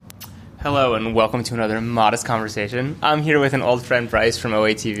Hello and welcome to another Modest Conversation. I'm here with an old friend, Bryce, from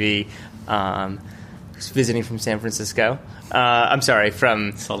OATV, who's visiting from San Francisco. From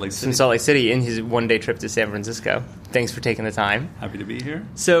Salt Lake City. From Salt Lake City in his one-day trip to San Francisco. Thanks for taking the time. Happy to be here.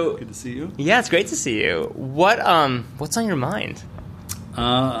 So, good to see you. Yeah, it's great to see you. What's on your mind?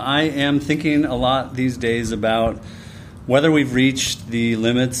 I am thinking a lot these days about whether we've reached the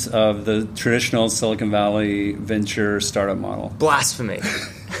limits of the traditional Silicon Valley venture startup model. Blasphemy.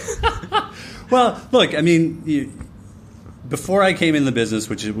 Well, look, I mean, before I came in the business,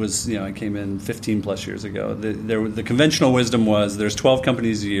 which it was, I came in 15 plus years ago, the conventional wisdom was there's 12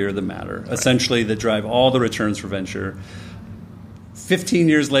 companies a year that matter, essentially that drive all the returns for venture. 15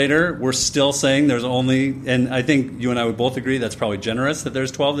 years later, we're still saying there's only, and I think you and I would both agree that's probably generous that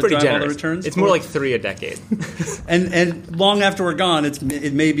there's 12 that drive all the returns. It's more like 3 a decade. and long after we're gone,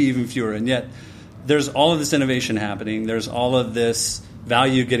 it may be even fewer. And yet there's all of this innovation happening. There's all of this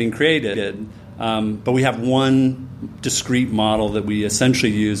value getting created. But we have one discrete model that we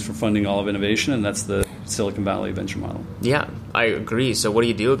essentially use for funding all of innovation, and that's the Silicon Valley venture model. Yeah, I agree. So what do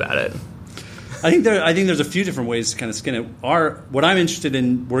you do about it? I think there's a few different ways to kind of skin it. What I'm interested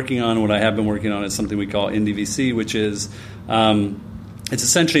in working on, what I have been working on, is something we call NDVC, which is it's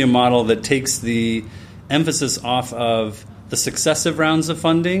essentially a model that takes the emphasis off of the successive rounds of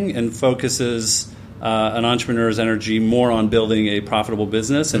funding and focuses an entrepreneur's energy more on building a profitable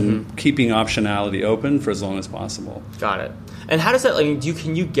business and keeping optionality open for as long as possible. Got it. And how does that?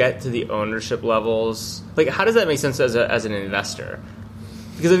 Can you get to the ownership levels? How does that make sense as an investor?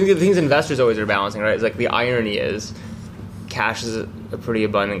 Because I think the things investors always are balancing, right? It's like the irony is cash is a pretty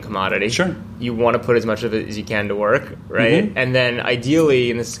abundant commodity. Sure. You want to put as much of it as you can to work, right? Mm-hmm. And then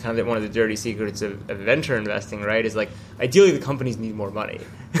ideally, and this is kind of one of the dirty secrets of venture investing, right, is ideally the companies need more money.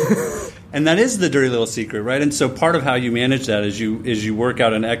 And that is the dirty little secret, right? And so part of how you manage that is you work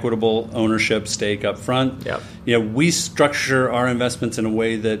out an equitable ownership stake up front. Yep. We structure our investments in a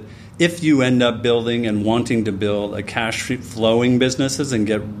way that if you end up building and wanting to build a cash-flowing businesses and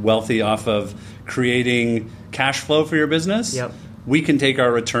get wealthy off of creating cash flow for your business, yep, we can take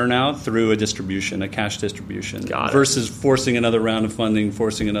our return out through a distribution, a cash distribution, versus forcing another round of funding,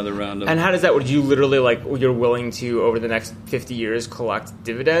 forcing another round of... And how does that... Would you literally, you're willing to, over the next 50 years, collect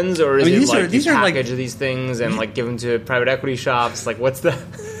dividends? Or is you package these things and, give them to private equity shops? What's the...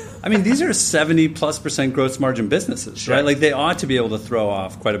 I mean, these are 70+% gross margin businesses, sure, right? They ought to be able to throw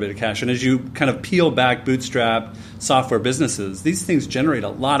off quite a bit of cash. And as you kind of peel back bootstrap software businesses, these things generate a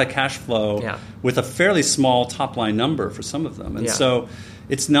lot of cash flow with a fairly small top-line number for some of them. And so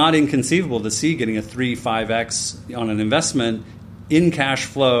it's not inconceivable to see getting a 3-5x on an investment in cash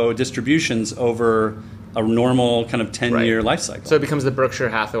flow distributions over a normal kind of 10-year life cycle. So it becomes the Berkshire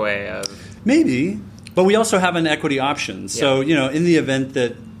Hathaway of... Maybe, but we also have an equity option. So, in the event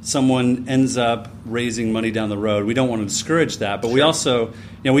that someone ends up raising money down the road, we don't want to discourage that, but we also,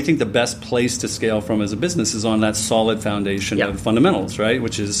 we think the best place to scale from as a business is on that solid foundation of fundamentals, right?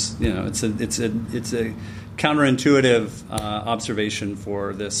 Which is, it's a counterintuitive observation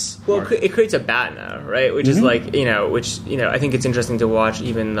for this. Well, it creates a BATNA, right? Which is I think it's interesting to watch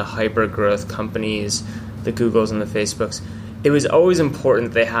even the hyper growth companies, the Googles and the Facebooks. It was always important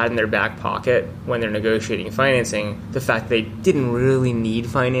that they had in their back pocket when they're negotiating financing the fact they didn't really need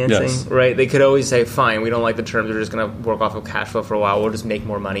financing, right? They could always say, fine, we don't like the terms, we're just going to work off of cash flow for a while, we'll just make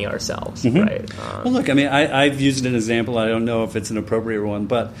more money ourselves, right? Well, look, I mean, I've used an example, I don't know if it's an appropriate one,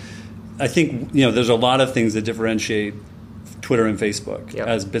 but I think, there's a lot of things that differentiate Twitter and Facebook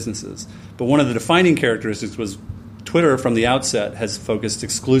as businesses. But one of the defining characteristics was Twitter from the outset has focused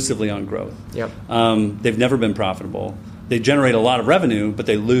exclusively on growth. They've never been profitable. They generate a lot of revenue, but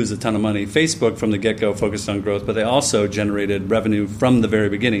they lose a ton of money. Facebook, from the get-go, focused on growth, but they also generated revenue from the very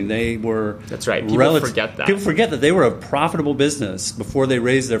beginning. They were... That's right. People forget that. People forget that they were a profitable business before they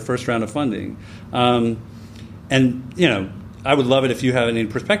raised their first round of funding. I would love it if you have any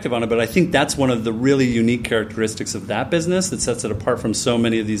perspective on it, but I think that's one of the really unique characteristics of that business that sets it apart from so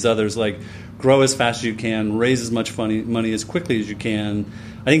many of these others, like grow as fast as you can, raise as much money as quickly as you can.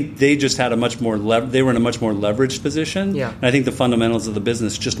 I think they just had they were in a much more leveraged position. And I think the fundamentals of the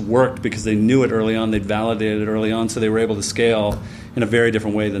business just worked because they knew it early on, they'd validated it early on, so they were able to scale in a very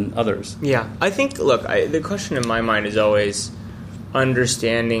different way than others. Yeah. I think, the question in my mind is always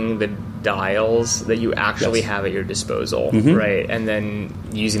understanding the dials that you actually have at your disposal, right? And then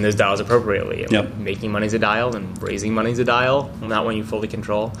using those dials appropriately. Making money is a dial, and raising money is a dial, not when you fully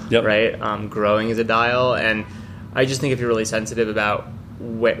control, right? Growing is a dial. And I just think if you're really sensitive about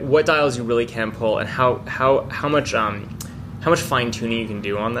what dials you really can pull and how much how much fine tuning you can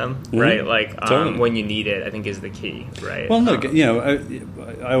do on them, right? Like when you need it, I think is the key, right? Well, look,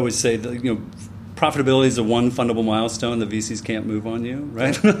 I always say that profitability is the one fundable milestone the VCs can't move on you,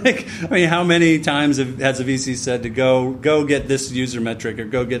 right? How many times has a VC said to go get this user metric or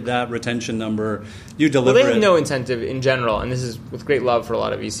go get that retention number? You deliver Well, they have no incentive in general, and this is with great love for a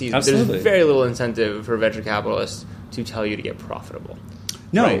lot of VCs. Absolutely. There's very little incentive for venture capitalists to tell you to get profitable.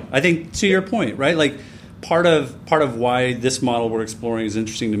 No, right? I think to your point, right? Like part of why this model we're exploring is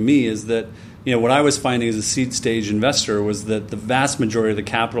interesting to me is that what I was finding as a seed stage investor was that the vast majority of the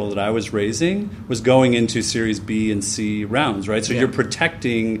capital that I was raising was going into Series B and C rounds, right? So you're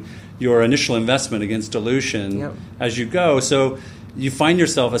protecting your initial investment against dilution as you go. So you find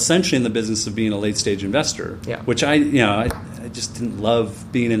yourself essentially in the business of being a late stage investor, which I just didn't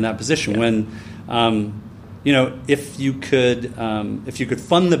love being in that position when. If you could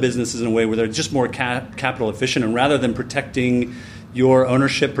fund the businesses in a way where they're just more capital efficient, and rather than protecting your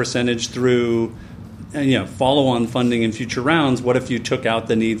ownership percentage through follow-on funding in future rounds, what if you took out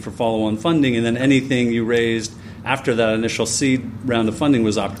the need for follow-on funding and then anything you raised after that initial seed round of funding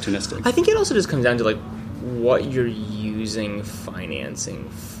was opportunistic? I think it also just comes down to like what you're using financing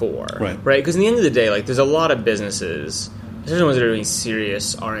for, right? Because in the end of the day, like there's a lot of businesses, especially ones that are doing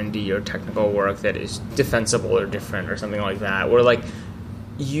serious R&D or technical work that is defensible or different or something like that, where like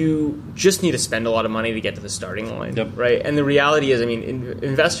you just need to spend a lot of money to get to the starting line, right? And the reality is,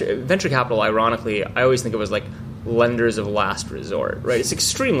 venture capital, ironically, I always think it was like lenders of last resort, right? It's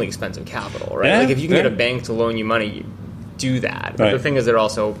extremely expensive capital, right? Like if you can get a bank to loan you money, you do that. But the thing is, they're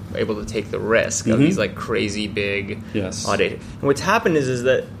also able to take the risk of these like crazy big audacious. And what's happened is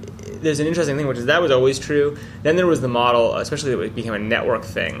that there's an interesting thing, which is that was always true. Then there was the model, especially that it became a network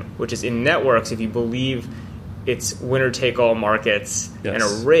thing, which is in networks, if you believe it's winner-take-all markets and a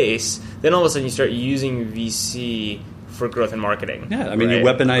race, then all of a sudden you start using VC for growth and marketing. Yeah, you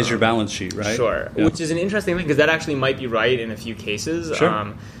weaponize your balance sheet, right? Sure, which is an interesting thing because that actually might be right in a few cases.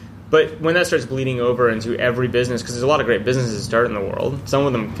 Sure. But when that starts bleeding over into every business, because there's a lot of great businesses that start in the world, some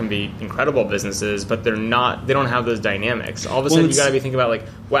of them can be incredible businesses, but they don't have those dynamics. All of a sudden, you got to be thinking about like,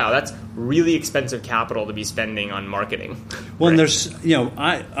 wow, that's really expensive capital to be spending on marketing. Well, and there's,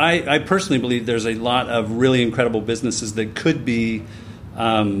 I personally believe there's a lot of really incredible businesses that could be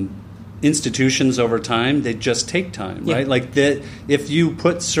institutions over time. They just take time, right? Like that, if you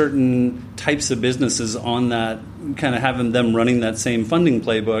put certain types of businesses on that, kind of having them running that same funding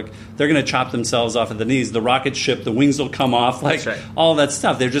playbook, they're going to chop themselves off at the knees. The rocket ship, the wings will come off, like all that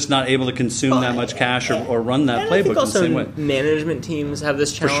stuff. They're just not able to consume that much cash or run that playbook in the same way. Management teams have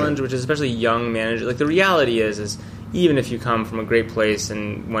this challenge, which is especially young managers. Like the reality is even if you come from a great place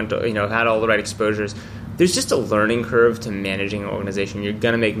and went to, had all the right exposures, there's just a learning curve to managing an organization. You're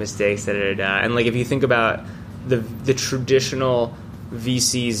going to make mistakes, and like if you think about the traditional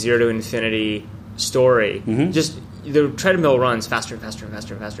VC zero to infinity story, just the treadmill runs faster and faster and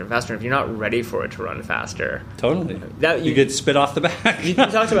faster and faster and faster. If you're not ready for it to run faster, totally, you get spit off the back. You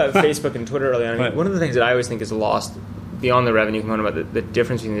talked about Facebook and Twitter earlier on. One of the things that I always think is lost beyond the revenue component about the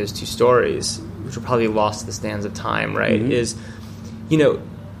difference between those two stories, which are probably lost to the sands of time, right? Is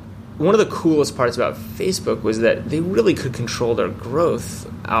one of the coolest parts about Facebook was that they really could control their growth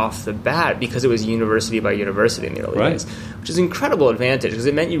off the bat because it was university by university in the early days, which is an incredible advantage because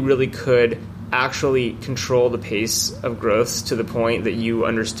it meant you really could actually control the pace of growth to the point that you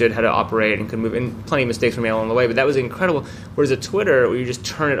understood how to operate and could move. And plenty of mistakes were made along the way, but that was incredible. Whereas at Twitter, where you just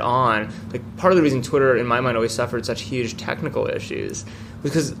turn it on, like part of the reason Twitter, in my mind, always suffered such huge technical issues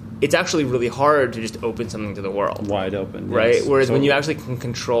because it's actually really hard to just open something to the world. Wide open. Right? Yes, Whereas when you actually can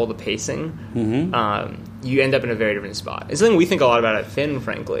control the pacing, you end up in a very different spot. It's something we think a lot about at Finn,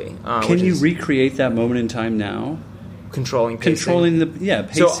 frankly. Can you recreate that moment in time now? Controlling pacing.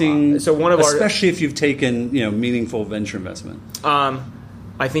 Pacing. So one of especially if you've taken meaningful venture investment.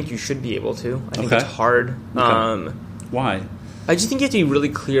 I think you should be able to. I think it's hard. Why? I just think you have to be really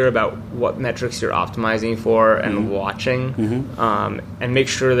clear about what metrics you're optimizing for and watching, and make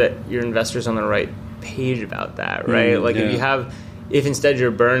sure that your investor's on the right page about that. Right? If instead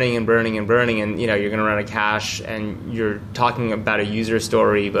you're burning and burning and burning, and you're going to run out of cash, and you're talking about a user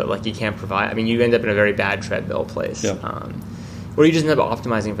story, but like you can't provide. You end up in a very bad treadmill place, where you just end up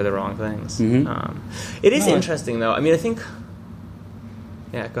optimizing for the wrong things. It is interesting, though. I think.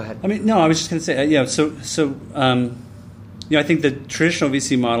 Yeah, go ahead. I was just going to say, I think the traditional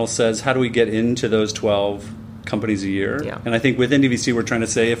VC model says, how do we get into those 12 companies a year? Yeah. And I think with IndieVC, we're trying to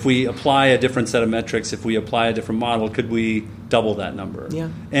say, if we apply a different set of metrics, if we apply a different model, could we double that number? Yeah.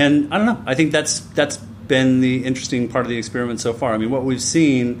 And I don't know. I think that's been the interesting part of the experiment so far. What we've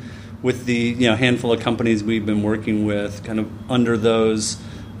seen with the handful of companies we've been working with, kind of under those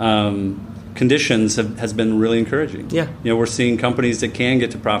conditions, has been really encouraging. Yeah, we're seeing companies that can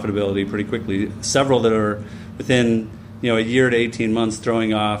get to profitability pretty quickly. Several that are within a year to 18 months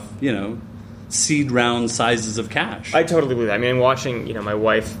throwing off seed round sizes of cash. I totally believe that. I mean, watching my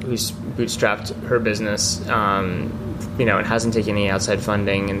wife, who's bootstrapped her business, and hasn't taken any outside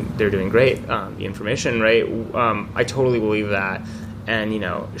funding, and they're doing great. The information, right? I totally believe that. And,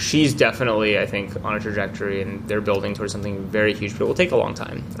 she's definitely, I think, on a trajectory, and they're building towards something very huge, but it will take a long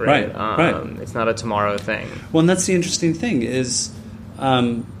time, right? Right. It's not a tomorrow thing. Well, and that's the interesting thing is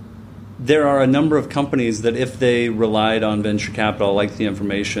there are a number of companies that if they relied on venture capital, like the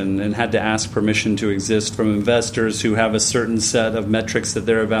information, and had to ask permission to exist from investors who have a certain set of metrics that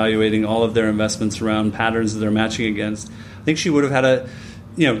they're evaluating all of their investments around, patterns that they're matching against, I think she would have had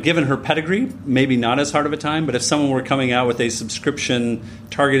given her pedigree, maybe not as hard of a time, but if someone were coming out with a subscription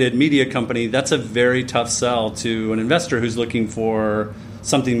targeted media company, that's a very tough sell to an investor who's looking for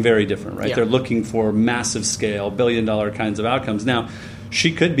something very different, right? Yeah. They're looking for massive scale, billion-dollar kinds of outcomes. Now,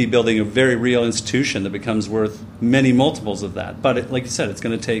 she could be building a very real institution that becomes worth many multiples of that. But like you said, it's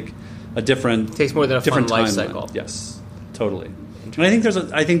going to take a different... It takes more than a fun life cycle. Yes, totally.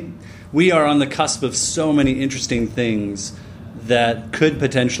 And I think we are on the cusp of so many interesting things that could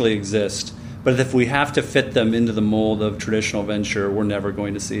potentially exist. But if we have to fit them into the mold of traditional venture, we're never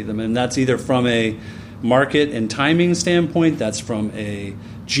going to see them. And that's either from a market and timing standpoint, that's from a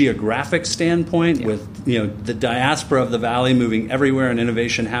geographic standpoint, with the diaspora of the Valley moving everywhere and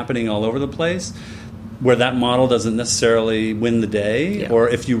innovation happening all over the place, where that model doesn't necessarily win the day, or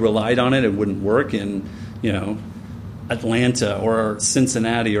if you relied on it, it wouldn't work in Atlanta or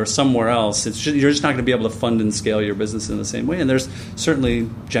Cincinnati or somewhere else. You're just not going to be able to fund and scale your business in the same way. And there's certainly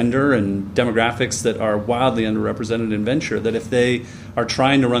gender and demographics that are wildly underrepresented in venture, that if they are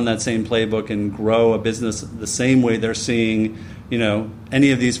trying to run that same playbook and grow a business the same way they're seeing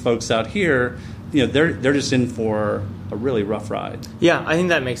any of these folks out here, they're just in for a really rough ride. Yeah, I think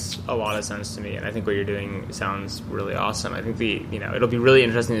that makes a lot of sense to me, and I think what you're doing sounds really awesome. I think it'll be really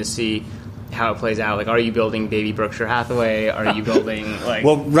interesting to see how it plays out. Like, are you building baby Berkshire Hathaway? Are you building like...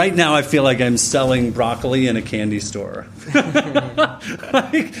 Well, right now I feel like I'm selling broccoli in a candy store.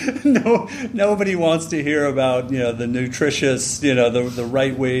 Nobody wants to hear about the nutritious, the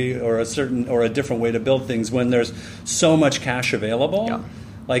right way or a different way to build things when there's so much cash available. Yeah.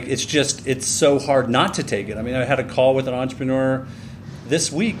 Like, it's so hard not to take it. I mean, I had a call with an entrepreneur this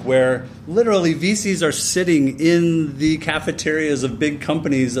week where literally VCs are sitting in the cafeterias of big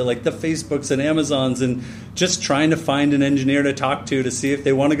companies like the Facebooks and Amazons and just trying to find an engineer to talk to see if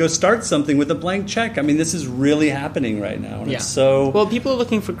they want to go start something with a blank check. I mean, this is really happening right now. And it's so... Well, people are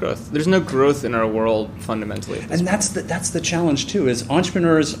looking for growth. There's no growth in our world fundamentally. And that's the challenge too, is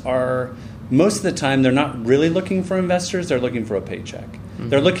entrepreneurs are... Most of the time, they're not really looking for investors. They're looking for a paycheck. Mm-hmm.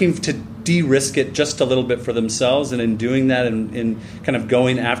 They're looking to de-risk it just a little bit for themselves. And in doing that and in kind of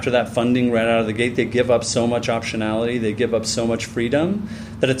going after that funding right out of the gate, they give up so much optionality. They give up so much freedom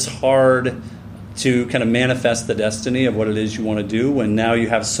that it's hard to kind of manifest the destiny of what it is you want to do when now you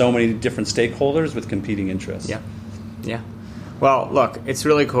have so many different stakeholders with competing interests. Yeah. Well, look, it's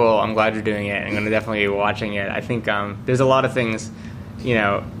really cool. I'm glad you're doing it. I'm going to definitely be watching it. I think there's a lot of things,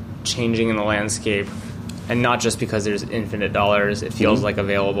 changing in the landscape, and not just because there's infinite dollars. It feels like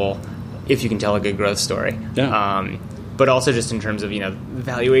available if you can tell a good growth story. But also just in terms of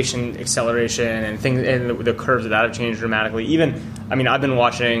valuation acceleration and things, and the curves of that have changed dramatically. I've been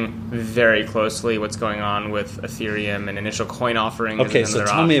watching very closely what's going on with Ethereum and initial coin offerings. Okay, so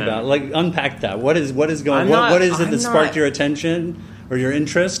tell me about unpack that. What is going? What is it that sparked your attention or your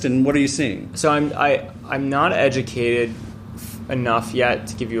interest, and what are you seeing? So I'm not educated enough yet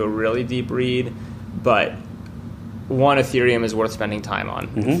to give you a really deep read, but one, Ethereum is worth spending time on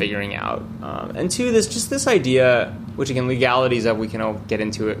and figuring out, and two, there's just this idea, which again, legalities of we can all get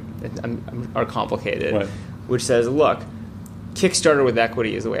into it are complicated, right, which says, look, Kickstarter with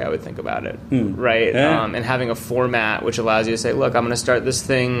equity is the way I would think about it, right? Yeah. And having a format which allows you to say, look, I'm going to start this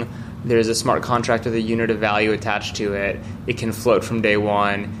thing. There's a smart contract with a unit of value attached to it. It can float from day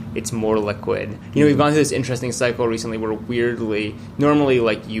one. It's more liquid. We've gone through this interesting cycle recently where weirdly, normally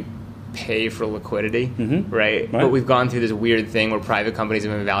like you pay for liquidity, right? But we've gone through this weird thing where private companies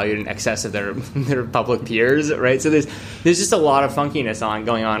have been valued in excess of their public peers, right? So there's just a lot of funkiness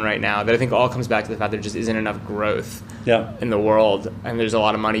going on right now that I think all comes back to the fact there just isn't enough growth in the world, and there's a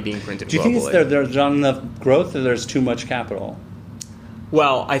lot of money being printed globally. Do you think there's not enough growth, or there's too much capital?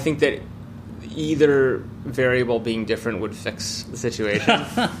 Well, I think that either variable being different would fix the situation,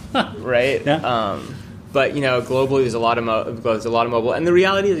 right? Yeah. But globally, there's a lot of mobile. And the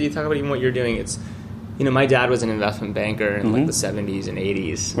reality is, you talk about even what you're doing. It's my dad was an investment banker in like the 70s and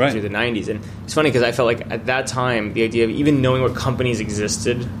 80s through the 90s, and it's funny because I felt like at that time the idea of even knowing what companies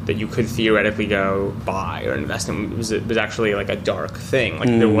existed that you could theoretically go buy or invest in was actually like a dark thing. Like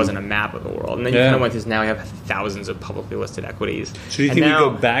there wasn't a map of the world, and then you kind of went this. Now we have thousands of publicly listed equities. So do you think we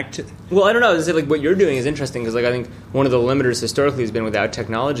go back to? Well, I don't know. Like what you're doing is interesting because I think one of the limiters historically has been without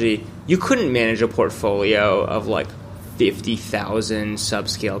technology, you couldn't manage a portfolio of like 50,000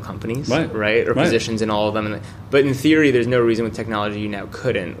 subscale companies, right? Or positions in all of them. But in theory, there's no reason with technology you now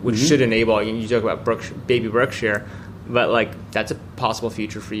couldn't, which should enable, you talk about baby Berkshire, but like that's a possible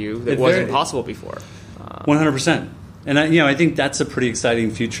future for you that wasn't possible before. 100%. And I think that's a pretty exciting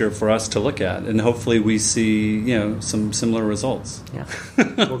future for us to look at, and hopefully we see some similar results. Yeah.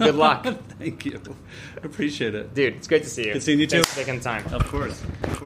 Well, good luck. Thank you. Appreciate it, dude. It's great to see you. Good seeing you too. Thanks for taking the time. Of course.